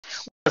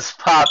What's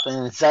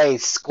poppin'? Say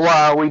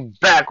squad, we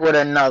back with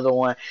another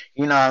one.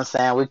 You know what I'm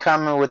saying? We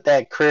coming with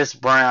that Chris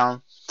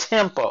Brown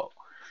tempo.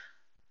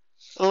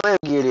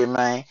 Let's get it,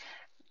 man.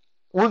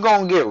 We're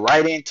gonna get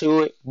right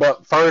into it,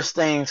 but first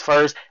things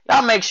first,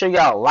 y'all make sure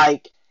y'all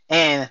like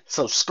and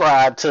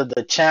subscribe to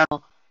the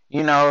channel.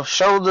 You know,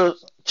 show the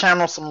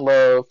channel some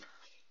love.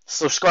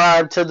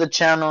 Subscribe to the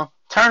channel.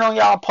 Turn on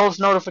y'all post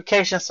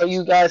notifications so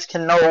you guys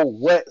can know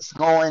what's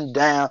going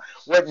down,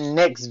 what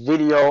next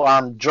video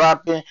I'm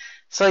dropping,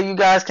 so you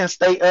guys can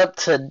stay up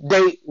to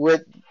date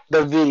with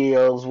the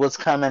videos, what's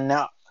coming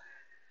out.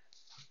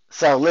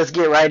 So let's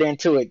get right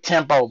into it.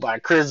 Tempo by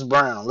Chris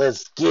Brown.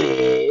 Let's get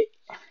it.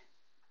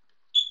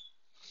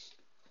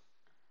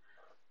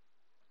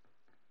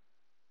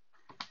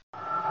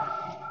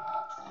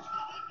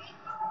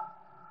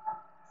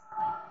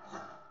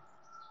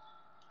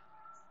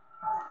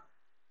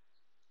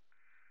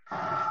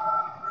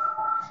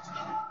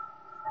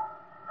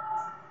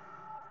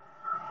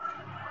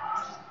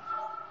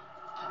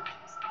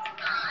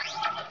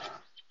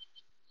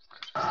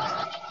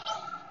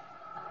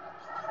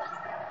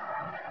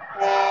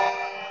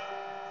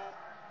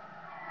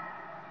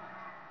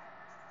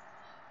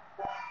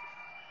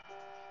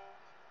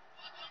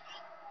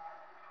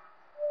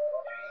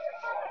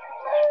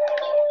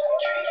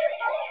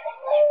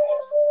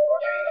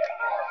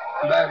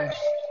 Baby,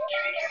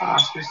 I'ma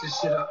switch this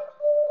shit up.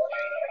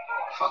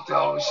 Fuck the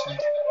old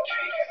shit.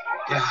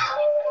 Yeah.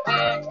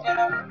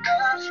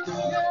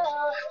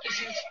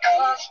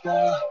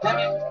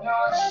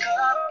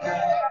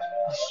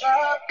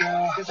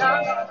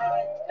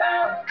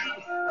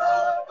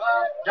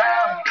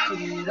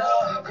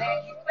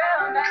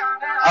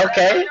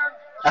 Okay.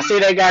 I see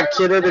they got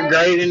Kidda the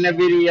Great in the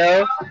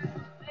video.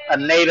 A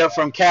native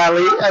from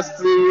Cali. I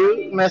see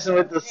you. Messing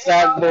with the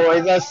Sack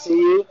Boys. I see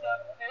you.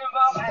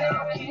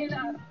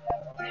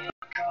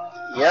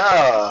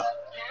 Yeah.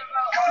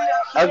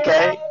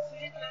 Okay.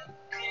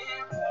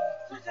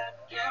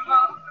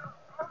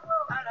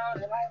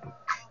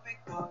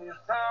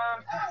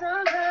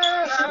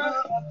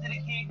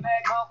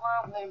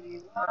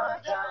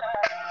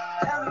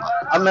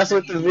 I mess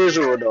with the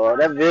visual though.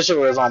 That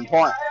visual is on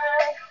point.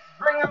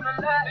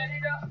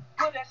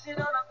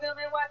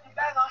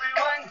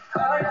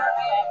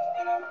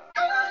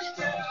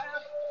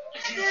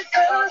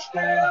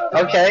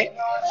 Okay.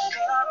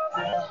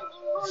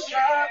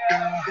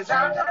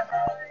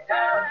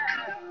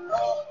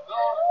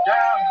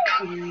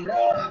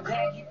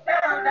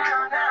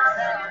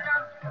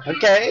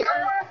 Okay.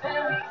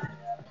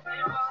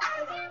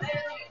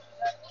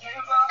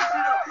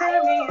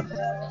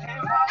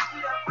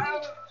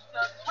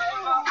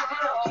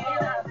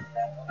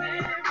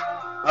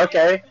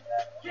 Okay.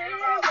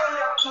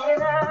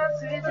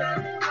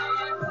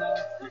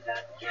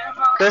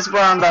 Chris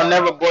Brown don't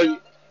never bore you.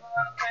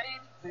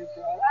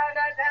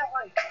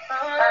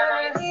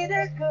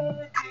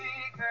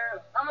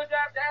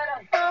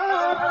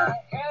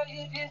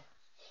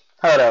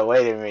 Hold on,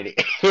 wait a minute.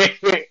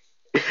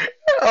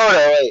 Hold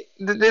on, wait.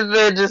 This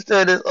man just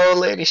told this old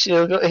lady he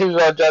was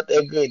gonna drop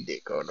that good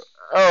dick on her.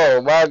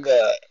 Oh my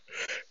god.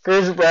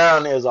 Chris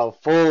Brown is a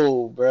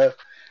fool, bro.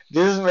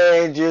 This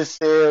man just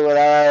said what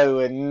I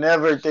would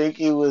never think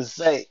he would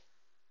say.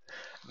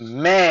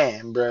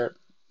 Man, bro.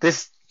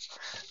 This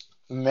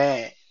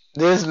man.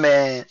 This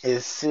man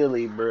is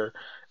silly, bro.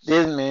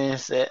 This man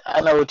said,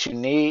 I know what you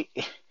need.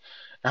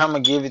 I'm gonna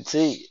give it to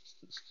you.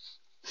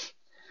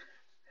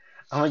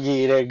 I'm gonna give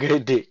you that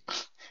good dick.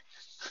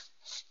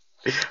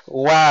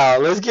 Wow,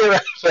 let's get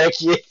right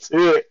back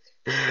into it.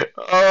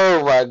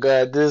 Oh my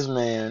god, this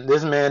man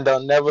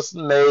don't never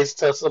made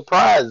to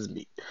surprise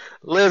me.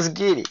 Let's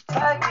get it.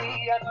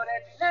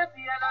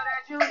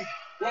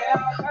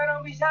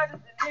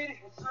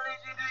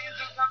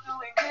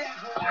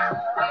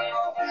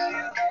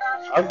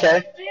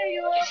 Okay.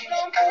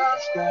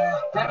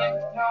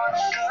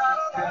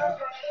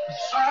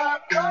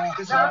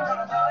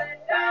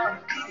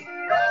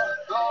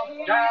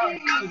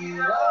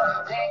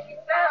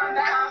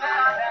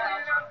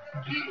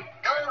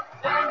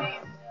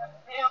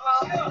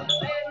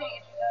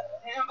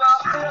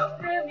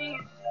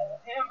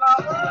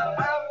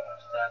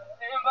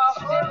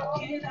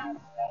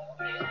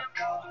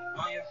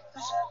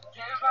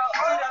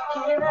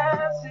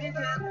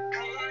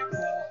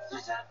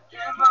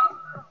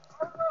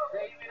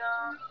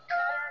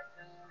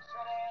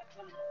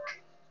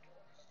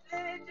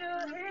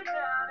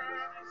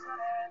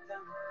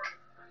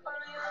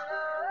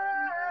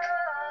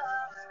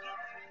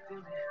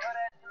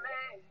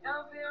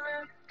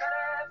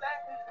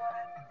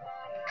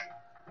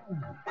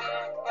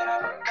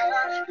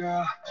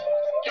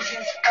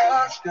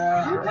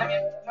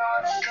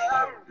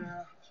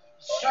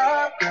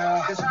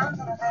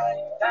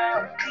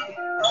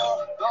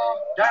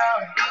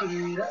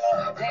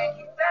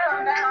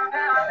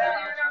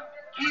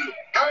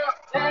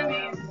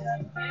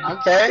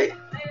 Okay.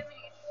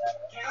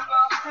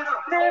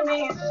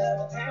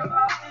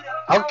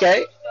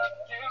 Okay.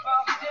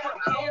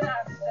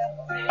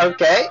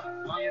 Okay.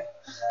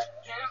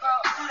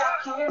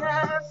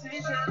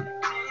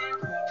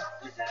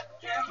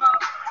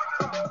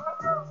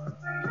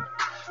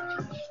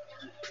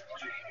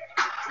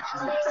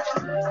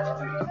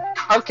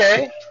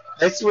 Okay,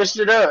 they switched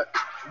it up.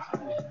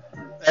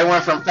 They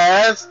went from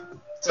fast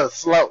to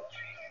slow.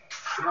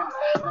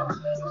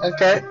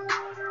 Okay,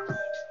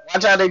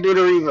 watch how they do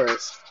the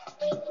reverse.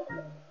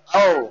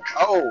 Oh,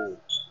 oh,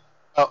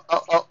 oh,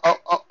 oh, oh, oh,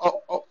 oh,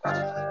 oh, oh.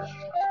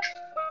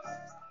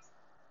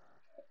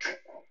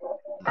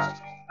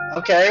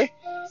 Okay,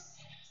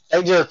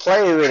 they just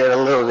play with it a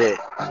little bit.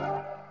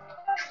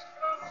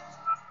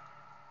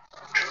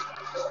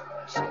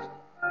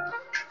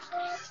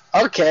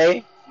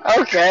 Okay,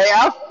 okay,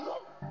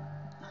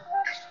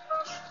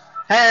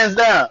 hands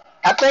down.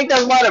 I think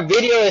that's why the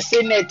video is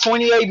sitting at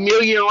 28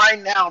 million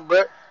right now,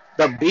 bro.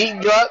 The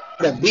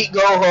beat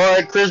go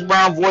hard. Chris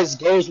Brown voice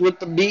goes with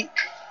the beat,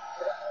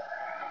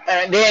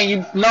 and then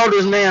you know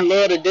this man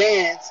love to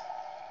dance.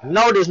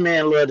 Know this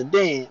man love to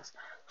dance.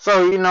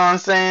 So you know what I'm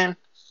saying.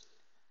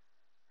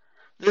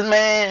 This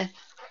man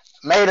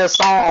made a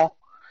song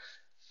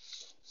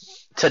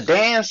to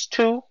dance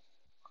to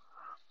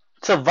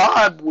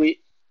vibe with,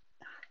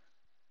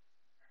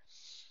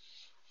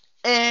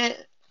 and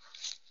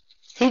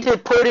he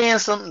just put in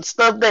some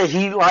stuff that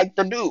he liked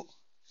to do.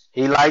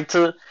 He liked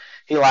to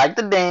he liked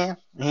to dance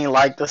and he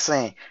liked to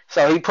sing.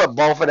 So he put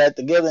both of that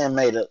together and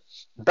made a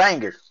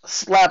banger, a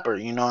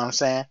slapper, you know what I'm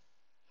saying?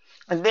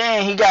 And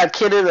then he got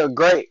Kid of the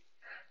Great.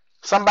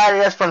 Somebody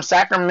that's from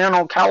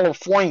Sacramento,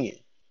 California.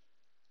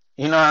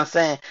 You know what I'm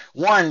saying?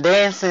 One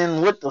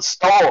Dancing with the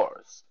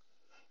Stars.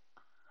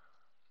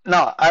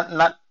 No,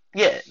 not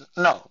yeah,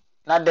 no,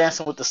 not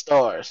Dancing with the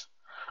Stars.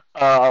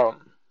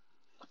 Um,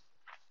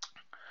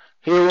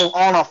 he was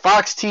on a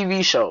Fox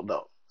TV show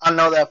though. I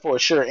know that for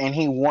sure, and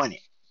he won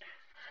it.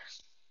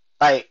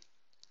 Like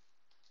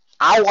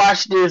I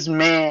watched this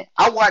man.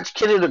 I watched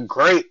Kid of the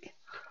Great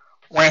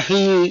when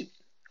he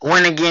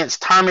went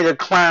against Tommy the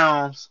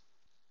Clown's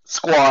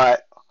squad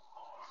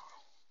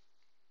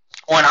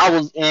when I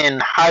was in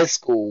high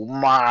school.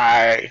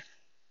 I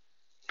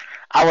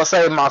would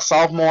say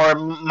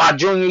my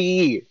junior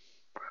year.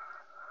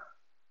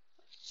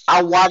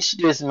 I watched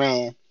this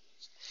man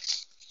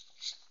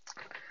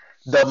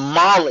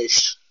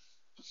demolish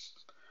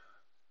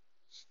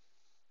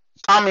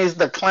Tommy's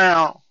the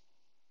Clown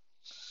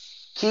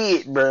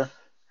kid, bro.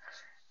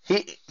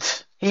 He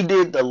he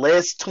did the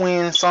Les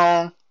Twin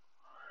song,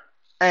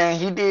 and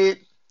he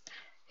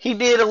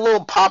did a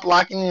little pop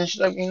locking and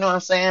stuff. You know what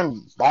I'm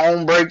saying?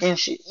 Bone breaking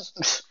shit.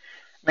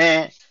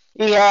 Man,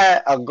 he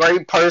had a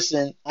great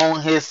person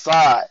on his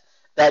side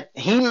that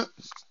he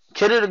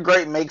Kid of the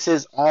Great makes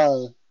his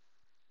own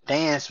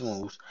dance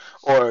moves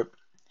or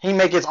he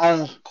make his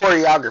own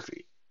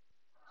choreography.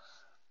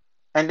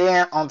 And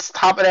then on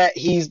top of that,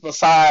 he's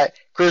beside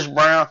Chris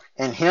Brown,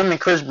 and him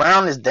and Chris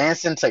Brown is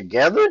dancing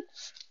together.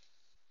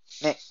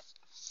 Man,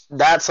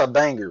 that's a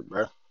banger,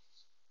 bro.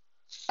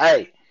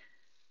 Hey,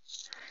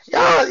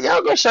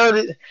 y'all go show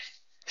it.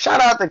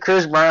 Shout out to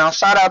Chris Brown.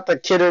 Shout out to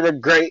Kid of the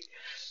Great.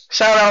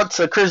 Shout out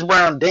to Chris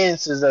Brown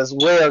dancers as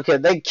well,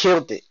 because they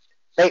killed it.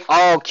 They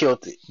all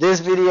killed it.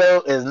 This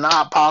video is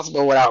not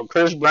possible without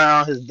Chris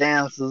Brown, his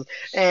dancers,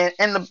 and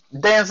the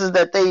dances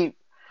that they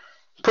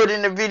put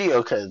in the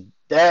video, because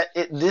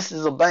this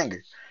is a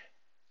banger.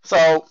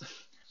 So,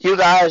 you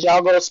guys,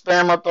 y'all go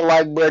spam up the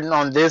like button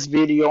on this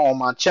video on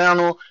my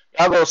channel.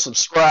 Y'all go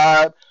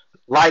subscribe,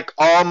 like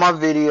all my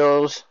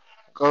videos.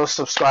 Go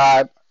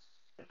subscribe.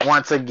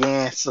 Once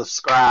again,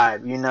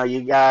 subscribe. You know,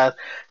 you guys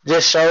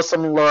just show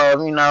some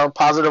love. You know,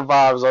 positive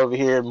vibes over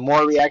here.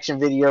 More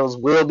reaction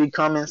videos will be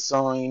coming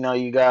soon. You know,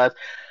 you guys.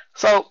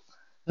 So,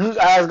 you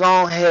guys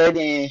go ahead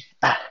and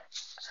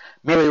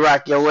merely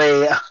rock your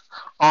way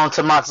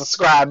onto my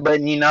subscribe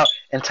button, you know,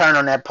 and turn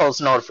on that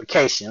post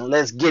notification.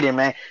 Let's get it,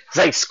 man.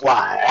 Zay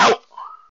Squad out.